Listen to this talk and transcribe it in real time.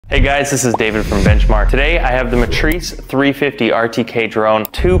Hey guys, this is David from Benchmark. Today I have the Matrice 350 RTK drone,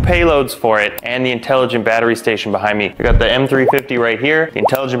 2 payloads for it, and the intelligent battery station behind me. We got the M350 right here, the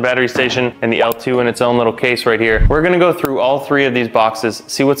intelligent battery station, and the L2 in its own little case right here. We're gonna go through all 3 of these boxes,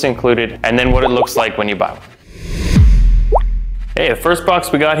 see what's included, and then what it looks like when you buy one. Hey, the first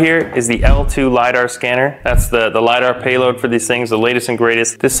box we got here is the L2 LiDAR Scanner. That's the LiDAR payload for these things, the latest and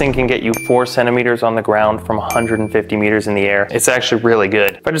greatest. This thing can get you 4 centimeters on the ground from 150 meters in the air. It's actually really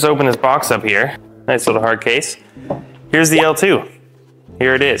good. If I just open this box up here, nice little hard case. Here's the L2.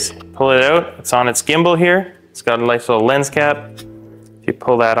 Here it is. Pull it out, it's on its gimbal here. It's got a nice little lens cap. If you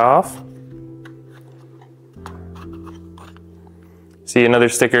pull that off, see another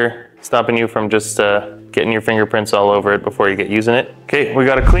sticker stopping you from just getting your fingerprints all over it before you get using it. Okay, we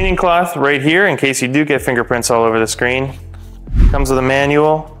got a cleaning cloth right here in case you do get fingerprints all over the screen. Comes with a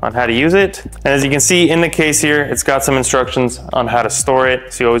manual on how to use it. And as you can see in the case here, it's got some instructions on how to store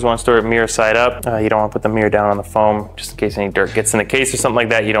it. So you always want to store it mirror side up. You don't want to put the mirror down on the foam just in case any dirt gets in the case or something like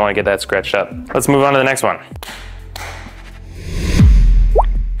that. You don't want to get that scratched up. Let's move on to the next one.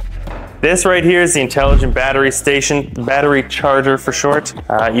 This right here is the intelligent battery station, battery charger for short.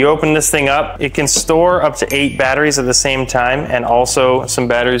 You open this thing up, it can store up to 8 batteries at the same time and also some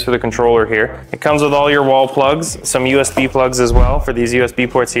batteries for the controller here. It comes with all your wall plugs, some USB plugs as well for these USB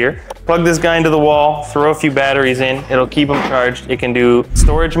ports here. Plug this guy into the wall, throw a few batteries in, it'll keep them charged. It can do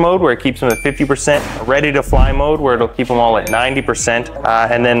storage mode where it keeps them at 50%, ready to fly mode where it'll keep them all at 90%,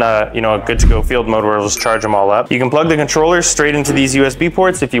 and then a good to go field mode where it'll just charge them all up. You can plug the controller straight into these USB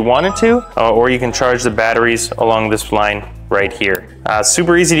ports if you wanted to. Or you can charge the batteries along this line right here.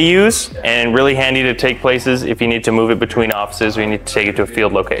 Super easy to use and really handy to take places if you need to move it between offices or you need to take it to a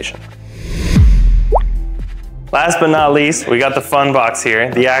field location. Last but not least, we got the fun box here,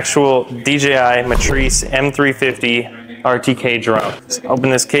 the actual DJI Matrice M350 RTK drone. So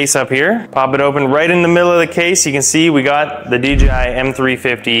open this case up here, pop it open. Right in the middle of the case, you can see we got the DJI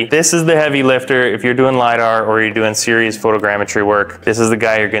M350. This is the heavy lifter if you're doing LiDAR or you're doing serious photogrammetry work. This is the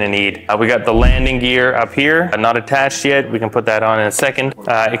guy you're gonna need. We got the landing gear up here, not attached yet. We can put that on in a second.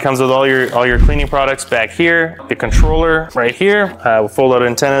 It comes with all your cleaning products back here. The controller right here, fold out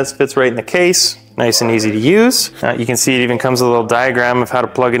antennas, fits right in the case. Nice and easy to use. You can see it even comes with a little diagram of how to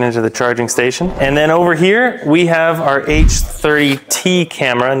plug it into the charging station. And then over here, we have our H30T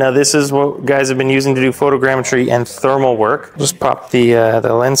camera. Now this is what guys have been using to do photogrammetry and thermal work. Just pop the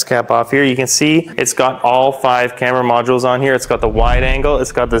lens cap off here. You can see it's got all 5 camera modules on here. It's got the wide angle,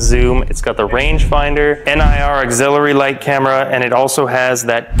 it's got the zoom, it's got the rangefinder, NIR auxiliary light camera, and it also has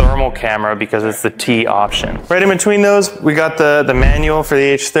that thermal camera because it's the T option. Right in between those, we got the manual for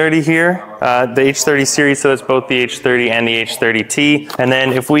the H30 here. The H30 series, so it's both the H30 and the H30T. And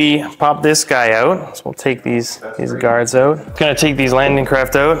then if we pop this guy out, so we'll take these guards out. I'm gonna take these landing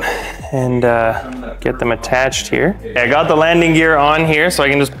craft out and get them attached here. Yeah, I got the landing gear on here, so I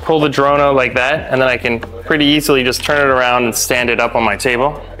can just pull the drone out like that, and then I can pretty easily just turn it around and stand it up on my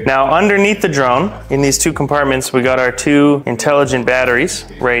table. Now underneath the drone, in these 2 compartments, we got our 2 intelligent batteries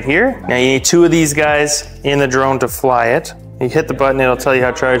right here. Now you need 2 of these guys in the drone to fly it. You hit the button, it'll tell you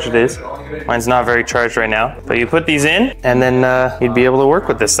how charged it is. Mine's not very charged right now. But you put these in, and then you'd be able to work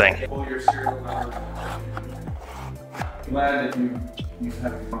with this thing.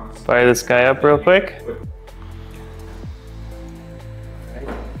 Fire this guy up real quick.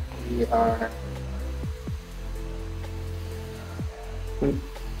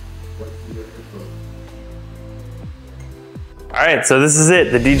 All right, so this is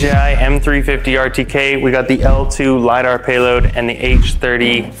it, the DJI M350 RTK. We got the L2 LiDAR payload and the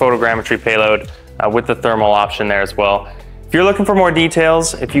H30 photogrammetry payload with the thermal option there as well. If you're looking for more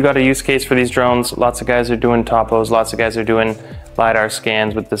details, if you got a use case for these drones, lots of guys are doing topos, lots of guys are doing LiDAR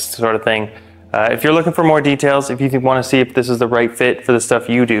scans with this sort of thing. If you're looking for more details, if you want to see if this is the right fit for the stuff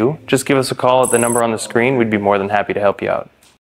you do, just give us a call at the number on the screen. We'd be more than happy to help you out.